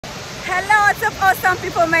Hello, what's up awesome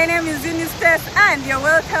people? My name is Tess and you're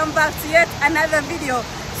welcome back to yet another video.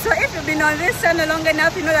 So if you've been on this channel long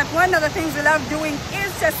enough, you know that one of the things we love doing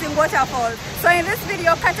is chasing waterfalls. So in this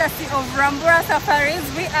video, courtesy of Rambura Safaris,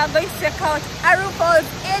 we are going to check out Aruu Falls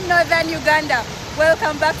in Northern Uganda.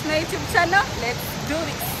 Welcome back to my YouTube channel. Let's do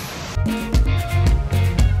this.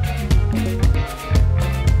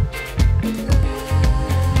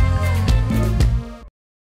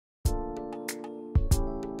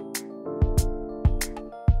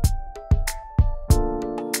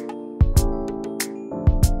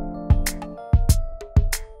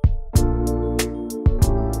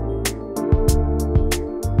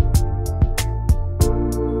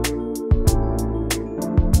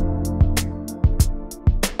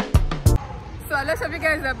 A lot of you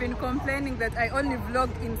guys have been complaining that I only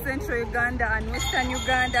vlogged in Central Uganda and Western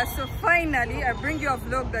Uganda. So finally, I bring you a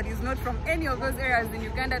vlog that is not from any of those areas in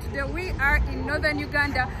Uganda. Today we are in Northern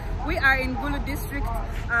Uganda. We are in Gulu district,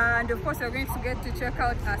 and of course we're going to get to check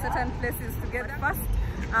out certain places together. First,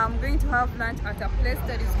 I'm going to have lunch at a place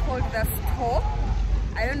that is called The Store.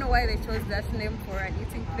 I don't know why they chose that name for an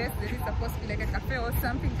eating place. This is supposed to be like a cafe or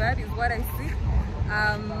something, but that is what I see.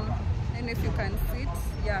 I don't know if you can see it.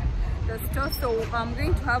 Yeah, the store. So I'm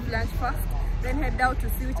going to have lunch first, then head out to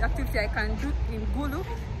see which activity I can do in Gulu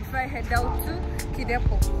before I head out to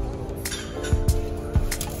Kitgum.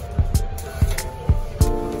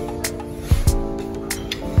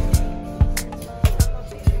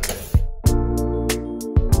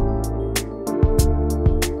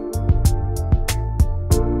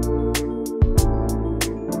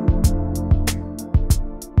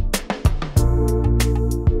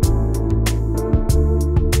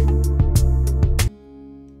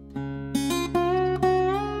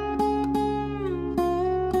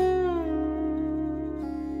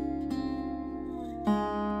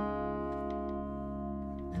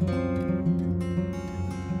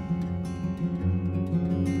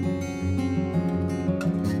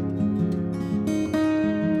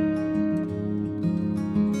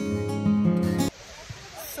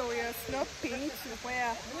 Sloping to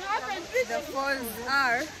where the falls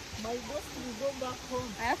are.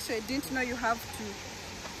 I actually didn't know you have to,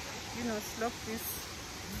 slope this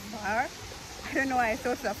bar. I don't know why I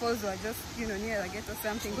thought the falls were just, near the gate or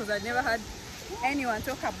something, because I never had anyone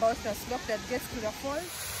talk about the slope that gets to the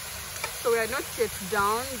falls. So we are not yet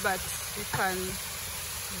down, but you can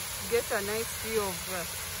get a nice view of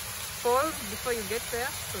falls before you get there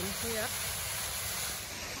from here.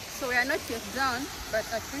 So we are not yet down, but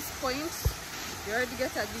at this point you already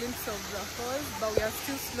get a glimpse of the falls, but we are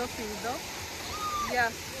still sloping though.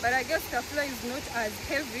 Yeah, but I guess the flow is not as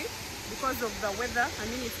heavy because of the weather. I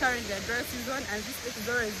mean, it's currently the dry season and this place is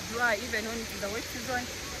always dry even when it's the wet season.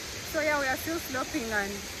 So yeah, we are still sloping,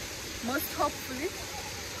 and most hopefully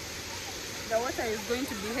the water is going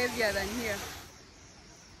to be heavier than here.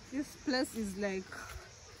 This place is like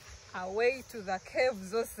a way to the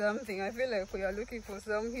caves or something. I feel like we are looking for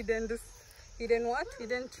some hidden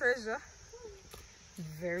treasure.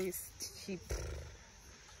 Very steep.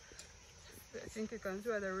 I think you can see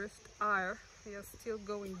where the rest are. We are still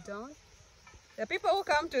going down. The people who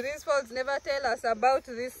come to these falls never tell us about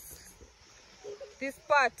this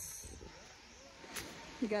part.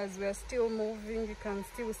 Guys, we are still moving. You can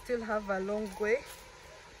still have a long way.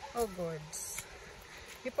 Oh God.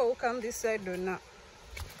 People who come this side do not.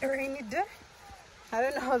 A rainy day, I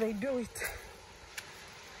don't know how they do it.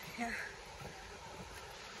 Yeah,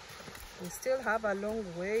 we still have a long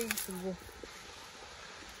way to go,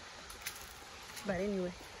 but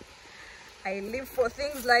anyway, I live for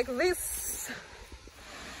things like this.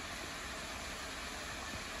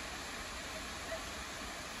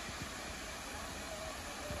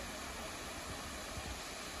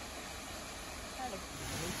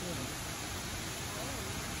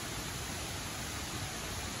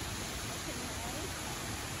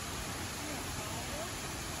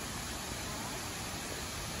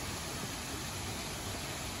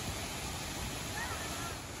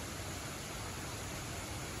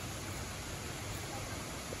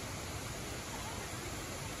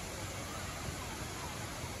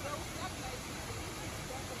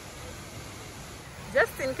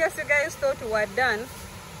 Just in case you guys thought we were done,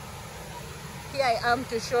 here I am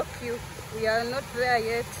to shock you. We are not there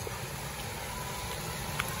yet.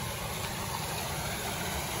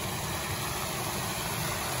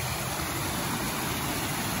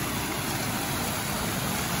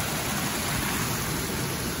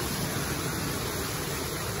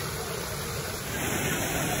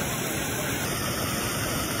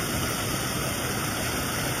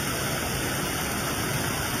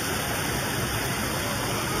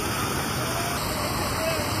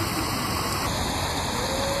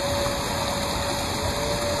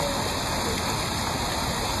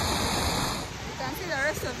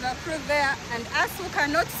 rest of the crew there, and us who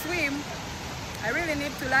cannot swim, I really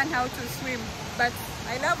need to learn how to swim, but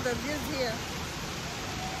I love the views here.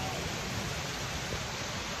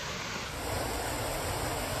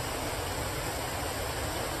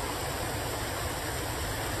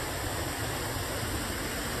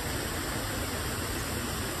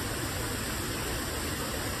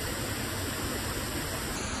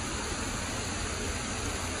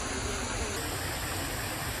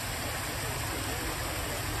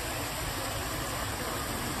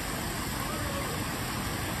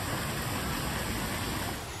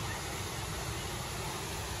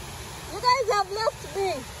 You guys have left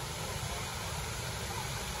me.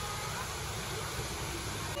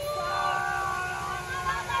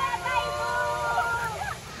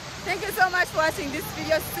 Thank you so much for watching this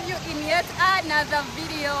video. See you in yet another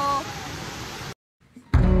video.